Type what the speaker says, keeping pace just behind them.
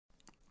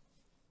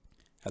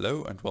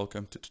Hello and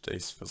welcome to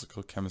today's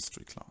physical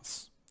chemistry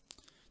class.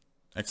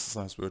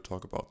 Exercise we'll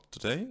talk about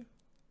today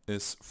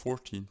is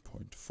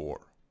 14.4.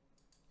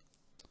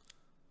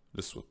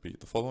 This would be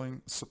the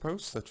following.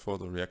 Suppose that for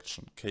the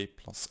reaction K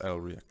plus L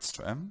reacts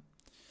to M,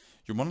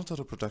 you monitor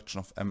the production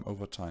of M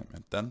over time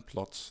and then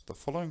plot the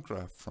following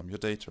graph from your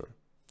data.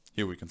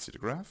 Here we can see the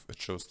graph.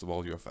 It shows the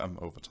value of M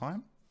over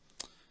time.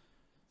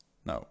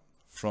 Now,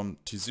 from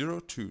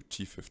T0 to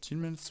T15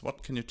 minutes,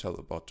 what can you tell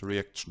about the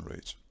reaction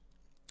rate?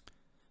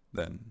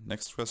 Then,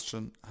 next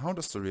question, how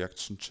does the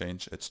reaction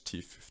change at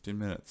T15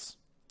 minutes?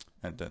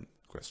 And then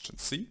question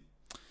C,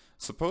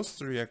 suppose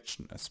the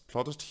reaction as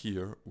plotted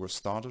here were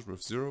started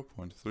with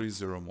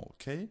 0.30 mol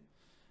K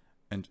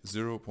and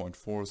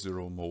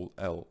 0.40 mol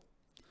L.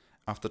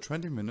 After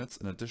 20 minutes,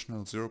 an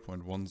additional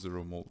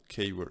 0.10 mol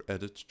K were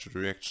added to the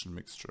reaction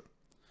mixture.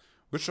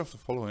 Which of the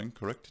following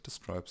correctly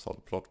describes how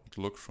the plot would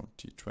look from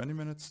T20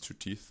 minutes to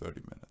T30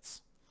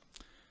 minutes?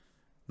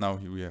 Now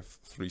here we have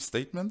three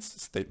statements.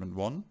 Statement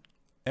 1.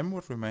 M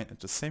would remain at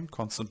the same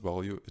constant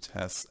value it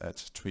has at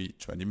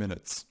T20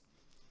 minutes.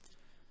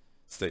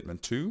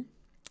 Statement 2.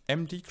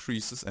 M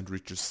decreases and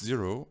reaches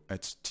 0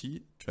 at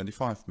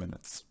T25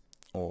 minutes.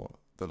 Or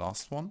the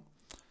last one.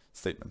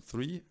 Statement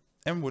 3.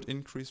 M would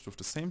increase with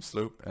the same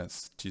slope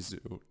as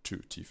T0 to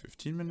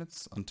T15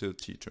 minutes until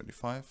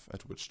T25,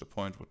 at which the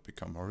point would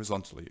become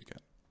horizontally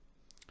again.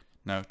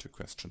 Now to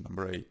question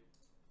number A.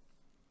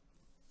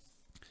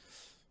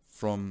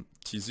 From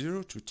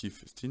T0 to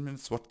T15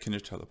 minutes, what can you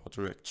tell about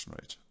the reaction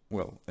rate?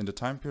 Well, in the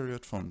time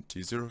period from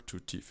T0 to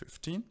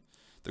T15,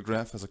 the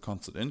graph has a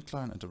constant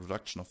incline and the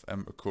production of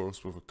M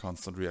occurs with a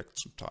constant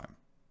reaction time.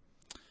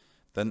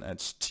 Then at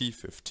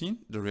T15,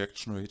 the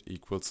reaction rate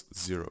equals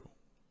 0.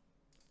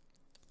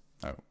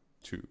 Now,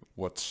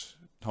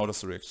 how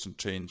does the reaction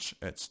change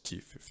at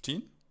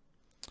T15?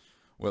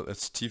 Well, at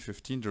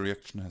T15, the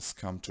reaction has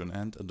come to an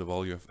end and the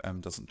value of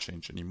M doesn't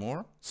change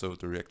anymore, so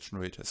the reaction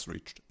rate has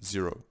reached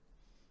 0.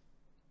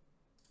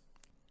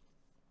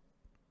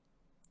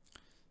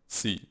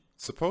 C.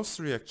 Suppose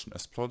the reaction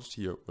as plotted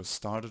here was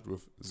started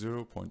with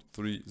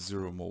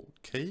 0.30 mol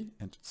K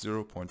and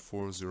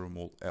 0.40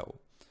 mol L.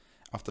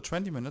 After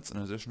 20 minutes,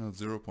 an additional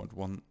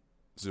 0.10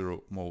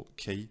 mol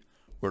K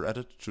were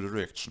added to the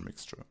reaction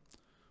mixture.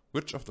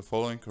 Which of the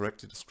following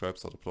correctly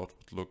describes how the plot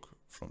would look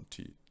from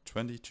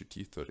T20 to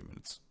T30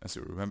 minutes? As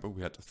you remember,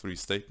 we had the three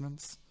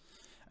statements,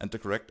 and the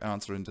correct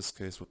answer in this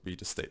case would be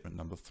the statement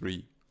number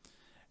 3.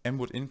 M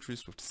would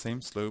increase with the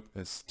same slope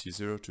as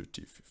T0 to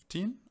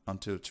T15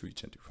 until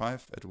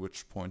T25, at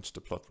which point the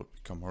plot would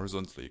become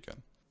horizontally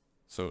again.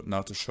 So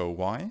now to show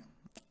why.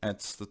 At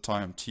the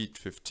time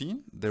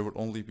T15, there would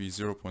only be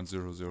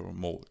 0.00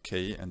 mol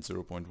K and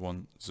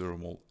 0.10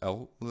 mol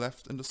L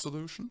left in the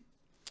solution.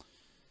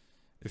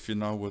 If you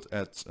now would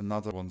add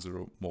another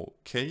 10 mol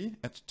K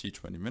at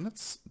T20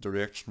 minutes, the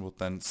reaction would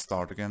then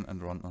start again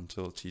and run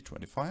until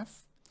T25.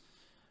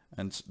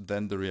 And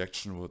then the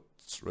reaction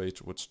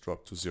rate would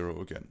drop to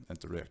 0 again and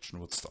the reaction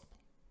would stop.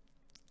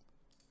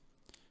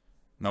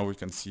 Now we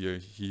can see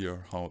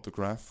here how the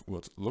graph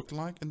would look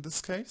like in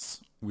this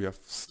case. We have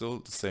still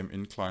the same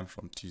incline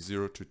from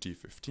T0 to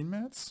T15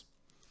 minutes.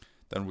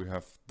 Then we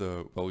have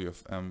the value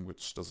of M,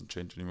 which doesn't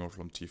change anymore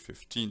from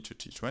T15 to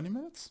T20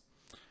 minutes.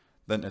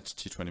 Then at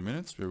T20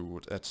 minutes we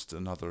would add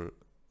another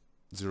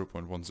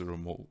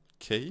 0.10 mol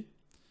K.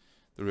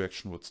 The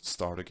reaction would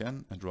start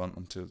again and run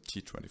until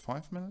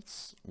T25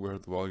 minutes, where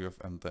the value of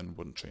M then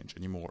wouldn't change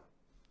anymore.